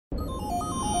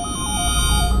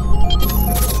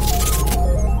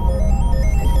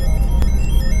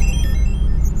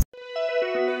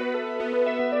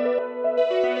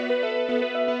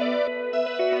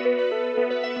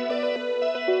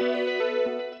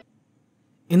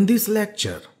In this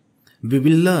lecture, we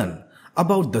will learn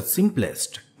about the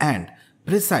simplest and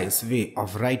precise way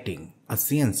of writing a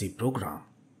CNC program.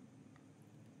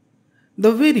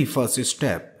 The very first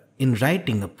step in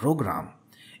writing a program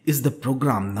is the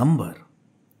program number,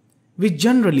 which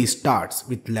generally starts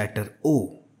with letter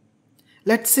O.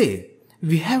 Let's say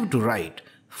we have to write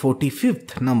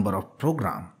 45th number of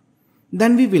program,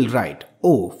 then we will write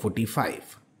O45.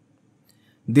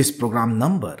 This program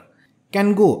number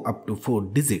can go up to 4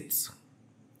 digits,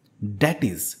 that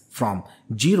is from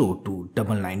 0 to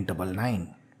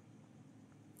 9999.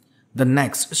 The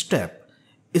next step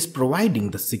is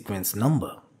providing the sequence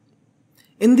number.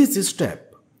 In this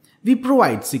step, we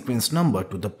provide sequence number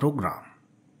to the program.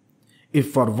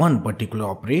 If for one particular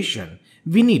operation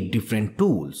we need different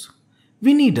tools,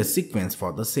 we need a sequence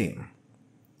for the same.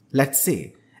 Let's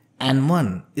say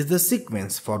N1 is the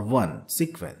sequence for one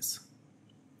sequence.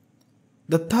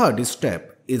 The third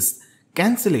step is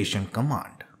cancellation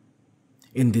command.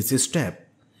 In this step,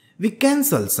 we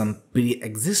cancel some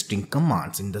pre-existing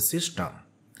commands in the system,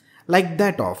 like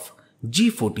that of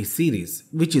G40 series,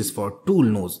 which is for tool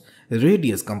nose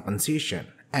radius compensation,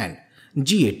 and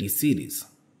G80 series.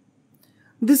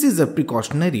 This is a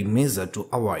precautionary measure to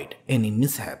avoid any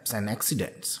mishaps and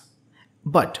accidents.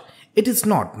 But it is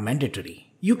not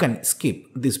mandatory. You can skip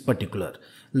this particular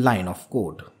line of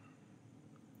code.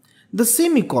 The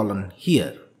semicolon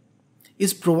here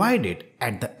is provided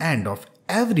at the end of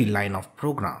every line of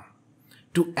program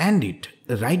to end it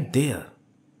right there.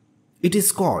 It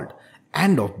is called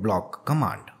end of block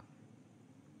command.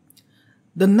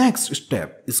 The next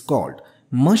step is called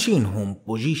machine home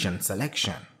position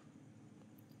selection.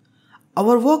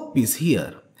 Our workpiece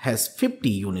here has 50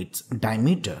 units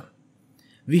diameter.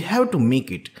 We have to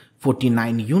make it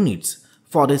 49 units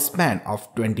for a span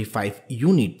of 25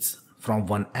 units from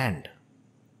one end.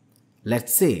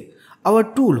 Let's say our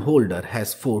tool holder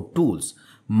has 4 tools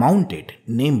mounted,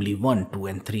 namely 1, 2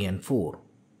 and 3 and 4.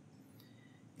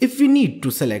 If we need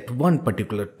to select one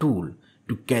particular tool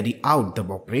to carry out the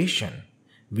operation,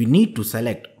 we need to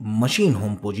select machine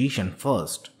home position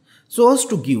first so as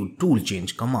to give tool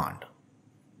change command.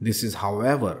 This is,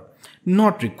 however,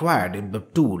 not required if the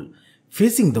tool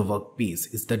facing the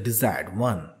workpiece is the desired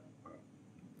one.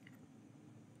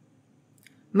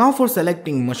 Now for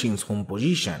selecting machine's home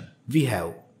position, we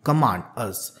have command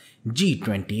as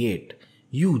G28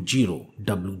 U0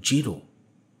 W0.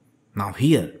 Now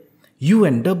here, U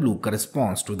and W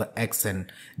corresponds to the X and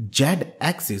Z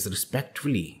axis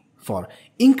respectively for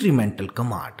incremental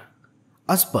command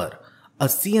as per a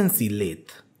CNC lathe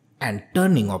and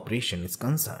turning operation is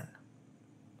concerned.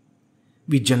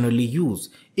 We generally use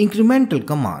incremental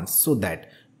commands so that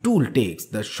tool takes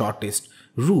the shortest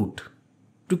route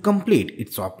to complete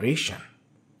its operation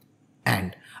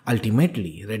and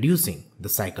ultimately reducing the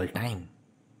cycle time.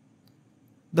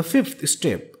 The fifth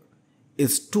step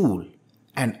is tool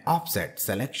and offset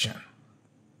selection.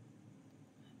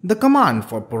 The command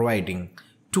for providing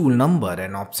tool number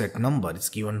and offset number is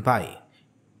given by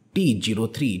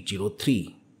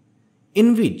T0303,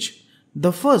 in which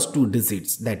the first 2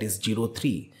 digits, that is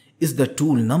 03, is the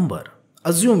tool number,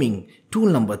 assuming tool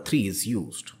number 3 is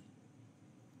used.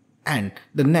 And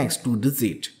the next 2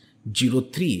 digits,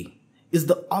 03, is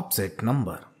the offset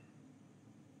number.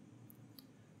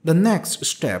 The next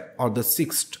step, or the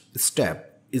sixth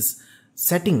step, is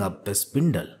setting up the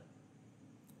spindle.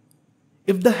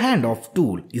 If the hand of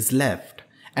tool is left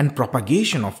and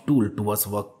propagation of tool towards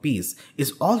workpiece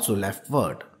is also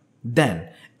leftward, then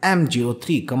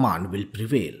M03 command will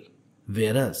prevail,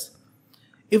 whereas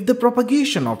if the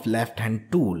propagation of left hand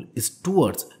tool is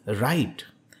towards right,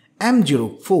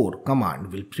 M04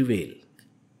 command will prevail.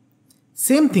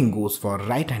 Same thing goes for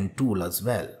right hand tool as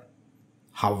well.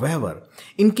 However,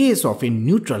 in case of a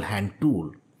neutral hand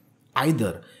tool,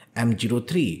 either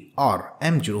M03 or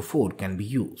M04 can be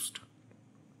used.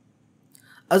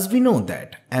 As we know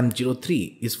that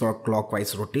M03 is for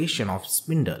clockwise rotation of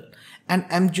spindle and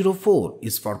M04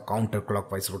 is for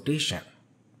counterclockwise rotation.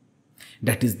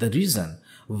 That is the reason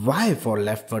why for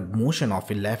leftward motion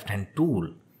of a left hand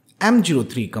tool,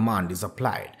 M03 command is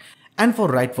applied, and for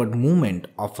rightward movement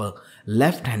of a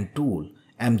left hand tool,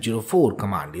 M04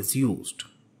 command is used.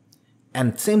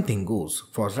 And same thing goes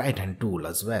for right hand tool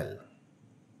as well.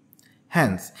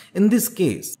 Hence, in this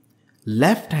case,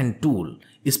 left hand tool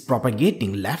is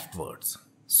propagating leftwards,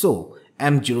 so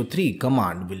M03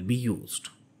 command will be used.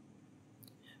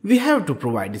 We have to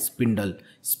provide spindle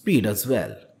speed as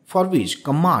well, for which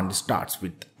command starts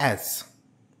with S.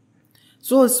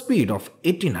 So a speed of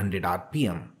 1800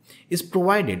 RPM is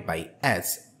provided by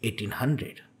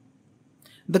S1800.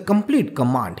 The complete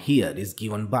command here is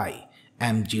given by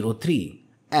M03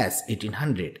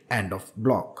 S1800 end of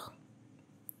block.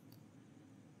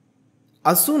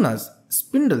 As soon as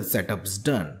spindle setup is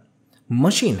done,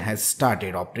 machine has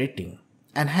started operating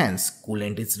and hence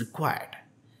coolant is required.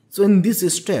 So in this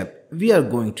step, we are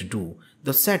going to do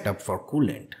the setup for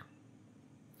coolant.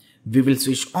 We will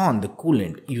switch on the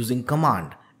coolant using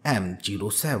command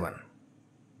M07.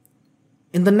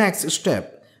 In the next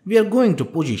step, we are going to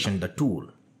position the tool.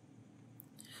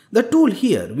 The tool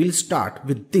here will start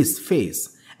with this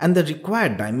face and the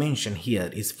required dimension here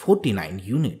is 49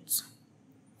 units.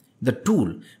 The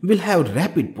tool will have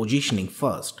rapid positioning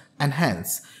first and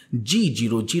hence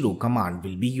G00 command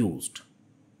will be used.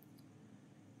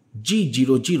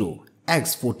 G00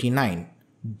 X49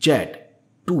 Z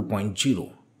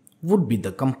 2.0 would be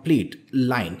the complete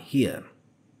line here.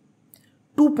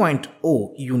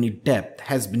 2.0 unit depth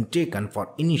has been taken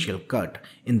for initial cut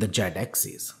in the Z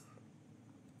axis.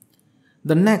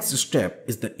 The next step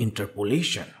is the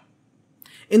interpolation.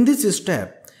 In this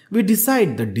step, we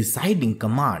decide the deciding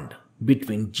command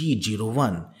between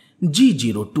G01,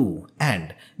 G02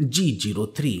 and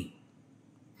G03.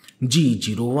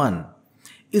 G01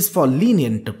 is for linear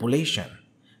interpolation,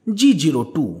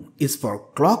 G02 is for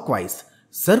clockwise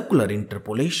circular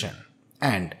interpolation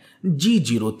and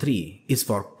G03 is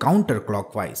for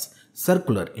counterclockwise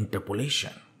circular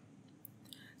interpolation.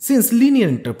 Since linear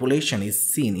interpolation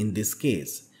is seen in this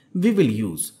case, we will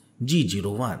use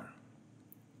G01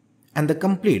 and the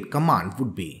complete command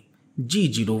would be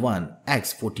G01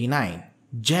 X49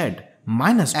 Z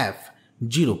minus F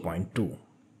 0.2.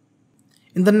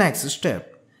 In the next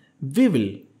step, we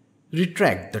will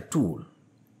retract the tool.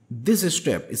 This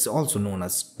step is also known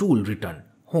as tool return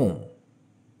home.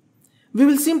 We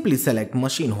will simply select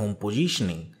machine home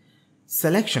positioning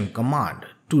selection command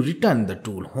to return the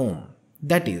tool home.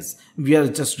 That is, we are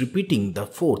just repeating the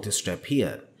fourth step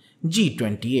here,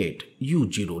 G28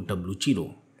 U0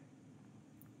 W0.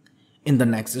 In the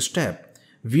next step,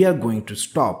 we are going to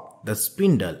stop the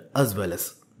spindle as well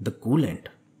as the coolant.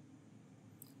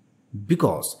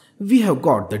 Because we have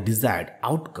got the desired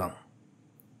outcome,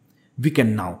 we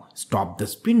can now stop the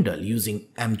spindle using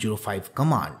M05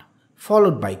 command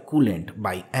followed by coolant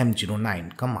by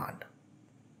M09 command.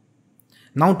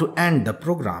 Now to end the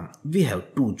program, we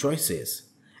have two choices,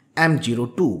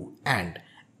 M02 and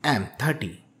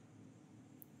M30.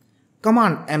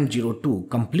 Command M02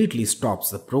 completely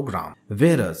stops the program,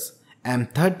 whereas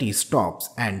M30 stops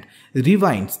and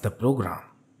rewinds the program.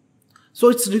 So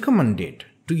it's recommended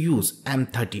to use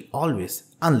M30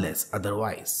 always unless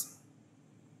otherwise.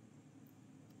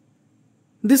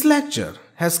 This lecture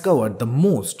has covered the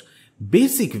most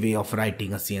basic way of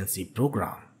writing a CNC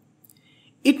program.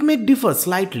 It may differ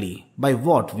slightly by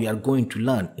what we are going to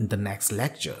learn in the next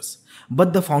lectures,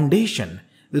 but the foundation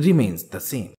remains the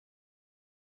same.